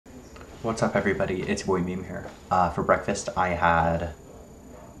What's up, everybody? It's your boy Meme here. For breakfast, I had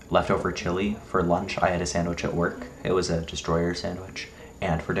leftover chili. For lunch, I had a sandwich at work. It was a destroyer sandwich.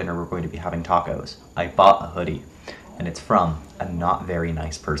 And for dinner, we're going to be having tacos. I bought a hoodie, and it's from a not very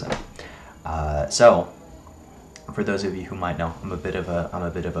nice person. So, for those of you who might know, I'm a bit of a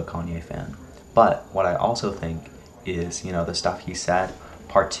Kanye fan. But what I also think is, the stuff he said,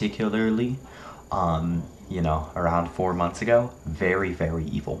 particularly, around 4 months ago, very, very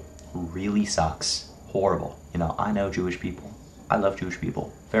evil. Really sucks. Horrible. I know Jewish people. I love Jewish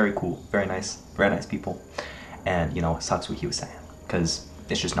people. Very cool. Very nice people. And, it sucks what he was saying. Because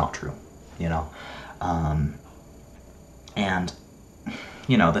it's just not true. And,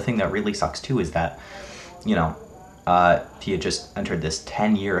 the thing that really sucks too is that, he had just entered this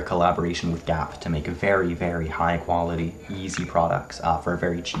 10-year collaboration with Gap to make very, very high quality, easy products for a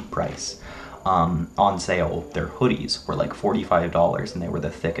very cheap price. On sale, their hoodies were like $45, and they were the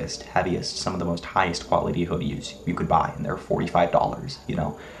thickest, heaviest, some of the most highest quality hoodies you could buy, and they're $45,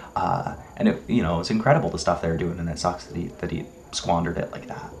 and it, it's incredible the stuff they're doing, and it sucks that he squandered it like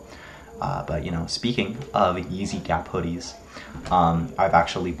that. But speaking of Yeezy Gap hoodies, I've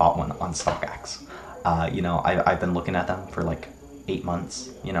actually bought one on StockX. I've been looking at them for like 8 months,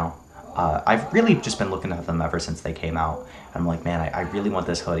 I've really just been looking at them ever since they came out. I'm like, man, I really want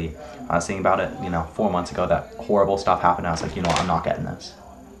this hoodie. I was thinking about it, 4 months ago, that horrible stuff happened. I was like, I'm not getting this.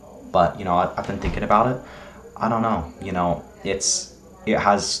 But, I've been thinking about it. I don't know, it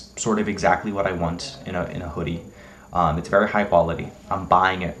has sort of exactly what I want in a hoodie. It's very high quality. I'm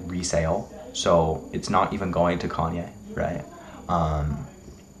buying it resale, so it's not even going to Kanye, right?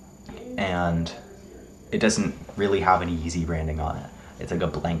 And it doesn't really have any Yeezy branding on it. It's like a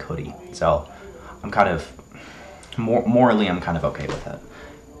blank hoodie. So I'm kind of, morally, I'm kind of okay with it.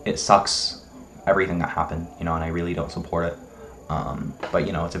 It sucks, everything that happened, and I really don't support it. But,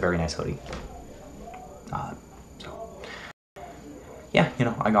 it's a very nice hoodie. So, yeah,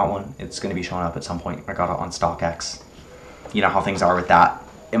 I got one. It's going to be showing up at some point. I got it on StockX. You know how things are with that.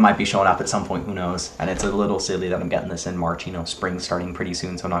 It might be showing up at some point, who knows? And it's a little silly that I'm getting this in March. Spring's starting pretty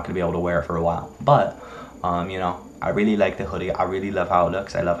soon, so I'm not going to be able to wear it for a while. But, I really like the hoodie. I really love how it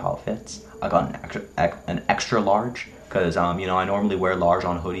looks. I love how it fits. I got an extra large because, I normally wear large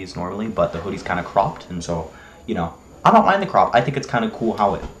on hoodies normally, but the hoodie's kind of cropped. And so, I don't mind the crop. I think it's kind of cool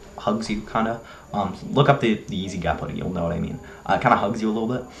how it hugs you, kind of. Look up the Yeezy Gap hoodie. You'll know what I mean. It kind of hugs you a little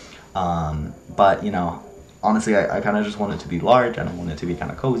bit. But, honestly, I kind of just want it to be large, and I want it to be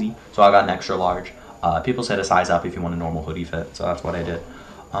kind of cozy. So I got an extra large. People said a size up if you want a normal hoodie fit, so that's what I did.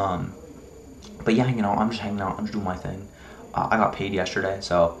 But yeah, I'm just hanging out, I'm just doing my thing. I got paid yesterday,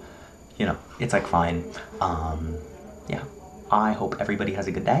 so, it's like fine. Yeah, I hope everybody has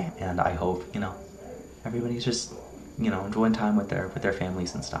a good day, and I hope, everybody's just, enjoying time with their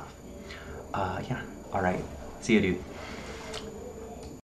families and stuff. Yeah, alright, see you, dude.